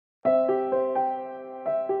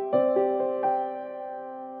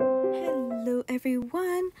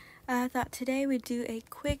everyone. I thought today we'd do a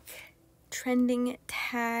quick trending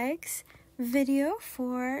tags video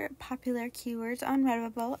for popular keywords on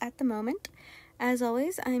Redbubble at the moment. As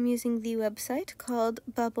always, I'm using the website called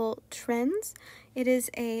Bubble Trends. It is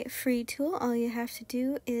a free tool. All you have to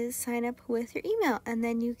do is sign up with your email, and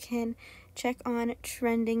then you can check on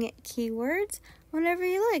trending keywords whenever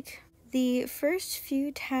you like. The first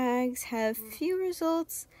few tags have few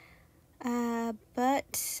results,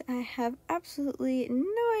 but I have absolutely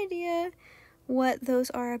no idea what those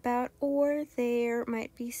are about, or there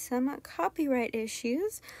might be some copyright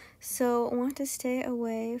issues, so I want to stay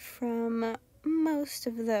away from most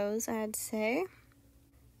of those, I'd say.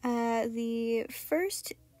 The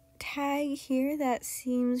first tag here that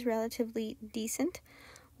seems relatively decent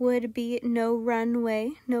would be no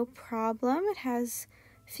runway, no problem. It has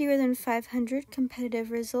fewer than 500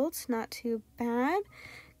 competitive results, not too bad.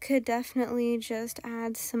 Could definitely just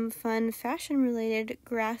add some fun fashion-related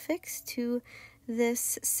graphics to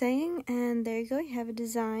this saying, and there you go, you have a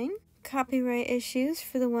design. Copyright issues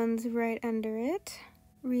for the ones right under it.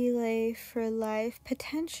 Relay for life,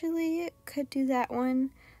 potentially could do that one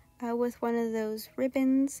with one of those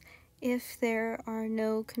ribbons if there are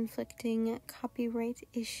no conflicting copyright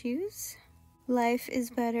issues. Life is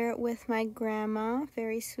better with my grandma,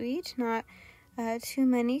 very sweet, not too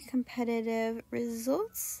many competitive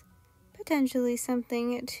results. Potentially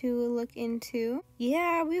something to look into.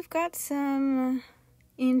 Yeah, we've got some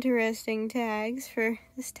interesting tags for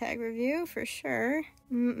this tag review for sure.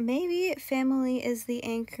 Maybe family is the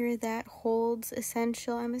anchor that holds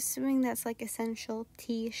essential. I'm assuming that's like essential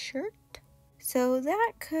t-shirt. So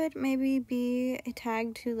that could maybe be a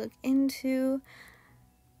tag to look into.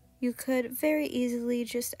 You could very easily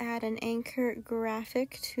just add an anchor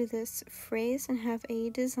graphic to this phrase and have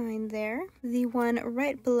a design there. The one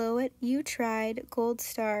right below it, You Tried, Gold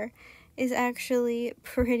Star, is actually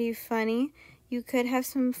pretty funny. You could have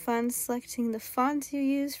some fun selecting the fonts you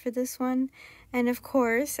use for this one, and of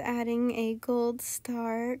course adding a gold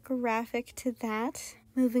star graphic to that.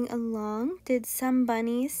 Moving along, Did Some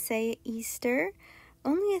Bunnies Say Easter?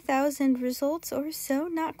 Only 1,000 results or so,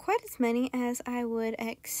 not quite as many as I would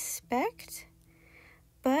expect,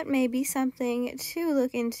 but maybe something to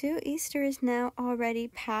look into. Easter is now already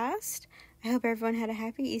past. I hope everyone had a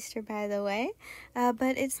happy Easter, by the way,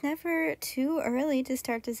 but it's never too early to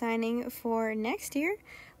start designing for next year.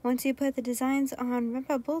 Once you put the designs on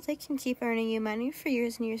Redbubble, they can keep earning you money for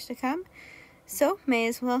years and years to come, so may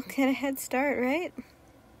as well get a head start, right?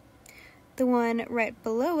 The one right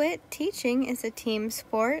below it, Teaching is a team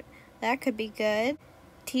sport. That could be good.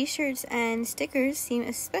 T-shirts and stickers seem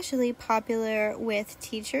especially popular with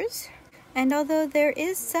teachers. And although there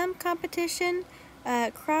is some competition,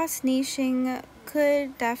 cross-niching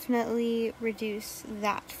could definitely reduce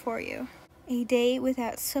that for you. A day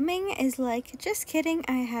without swimming is like, just kidding,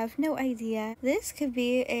 I have no idea. This could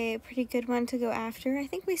be a pretty good one to go after. I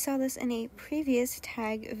think we saw this in a previous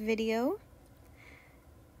tag video.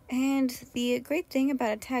 And the great thing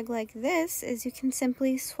about a tag like this is you can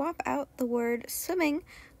simply swap out the word swimming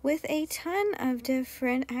with a ton of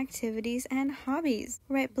different activities and hobbies.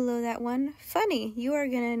 Right below that one, Funny, You Are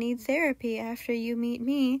Gonna Need Therapy After You Meet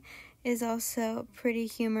Me, is also pretty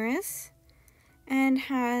humorous and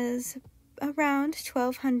has around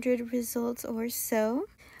 1,200 results or so.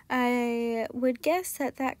 I would guess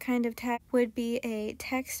that that kind of tag would be a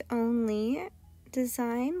text-only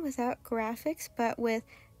design without graphics, but with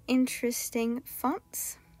interesting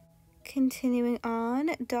fonts. Continuing on,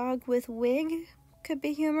 Dog with Wig could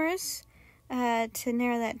be humorous. To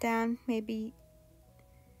narrow that down, maybe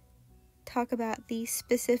talk about the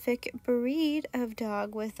specific breed of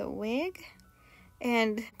dog with a wig.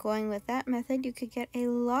 And going with that method, you could get a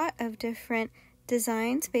lot of different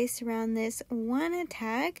designs based around this one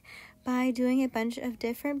tag by doing a bunch of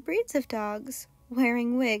different breeds of dogs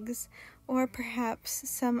wearing wigs, or perhaps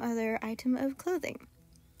some other item of clothing.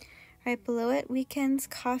 Right below it, Weekends,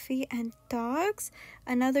 Coffee, and Dogs.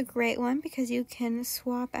 Another great one because you can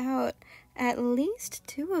swap out at least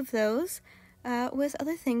 2 of those with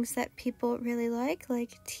other things that people really like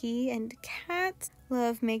tea and cats.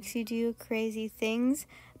 Love makes you do crazy things.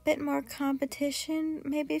 Bit more competition,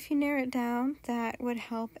 maybe if you narrow it down, that would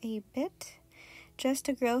help a bit. Just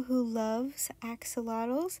a Girl Who Loves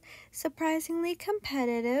Axolotls. Surprisingly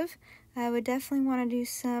competitive. I would definitely want to do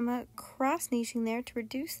some cross-niching there to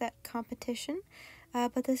reduce that competition.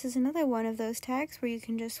 But this is another one of those tags where you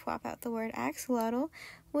can just swap out the word axolotl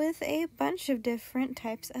with a bunch of different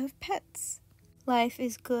types of pets. Life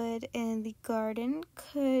is Good in the Garden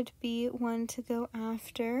could be one to go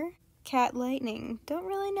after. Cat Lightning. Don't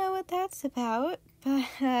really know what that's about,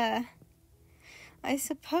 but I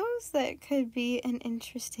suppose that could be an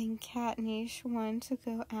interesting cat niche one to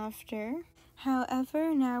go after.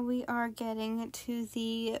 However, now we are getting to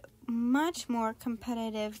the much more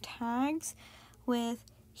competitive tags with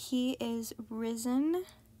He is Risen,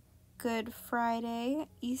 Good Friday,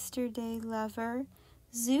 Easter Day Lover,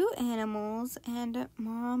 Zoo Animals, and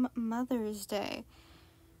Mom Mother's Day,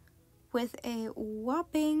 with a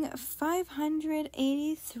whopping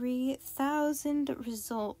 583,000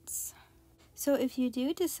 results. So if you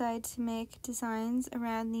do decide to make designs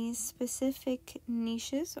around these specific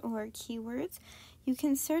niches or keywords, you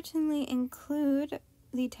can certainly include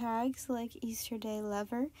the tags like Easter Day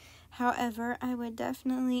Lover. However, I would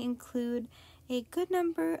definitely include a good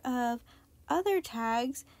number of other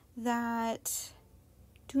tags that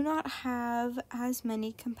do not have as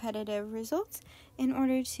many competitive results in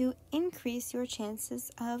order to increase your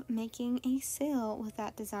chances of making a sale with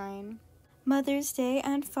that design. Mother's Day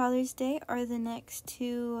and Father's Day are the next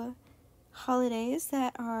two holidays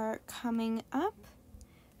that are coming up,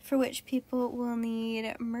 for which people will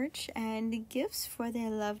need merch and gifts for their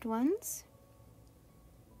loved ones.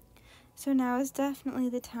 So now is definitely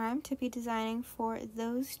the time to be designing for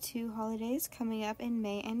those two holidays coming up in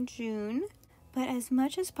May and June. But as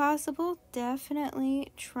much as possible,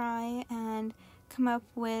 definitely try and come up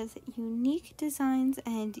with unique designs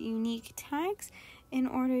and unique tags in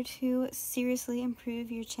order to seriously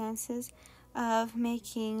improve your chances of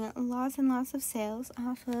making lots and lots of sales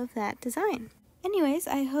off of that design. Anyways,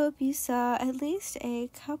 I hope you saw at least a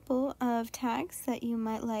couple of tags that you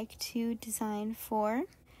might like to design for.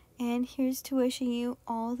 And here's to wishing you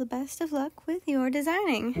all the best of luck with your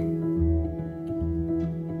designing.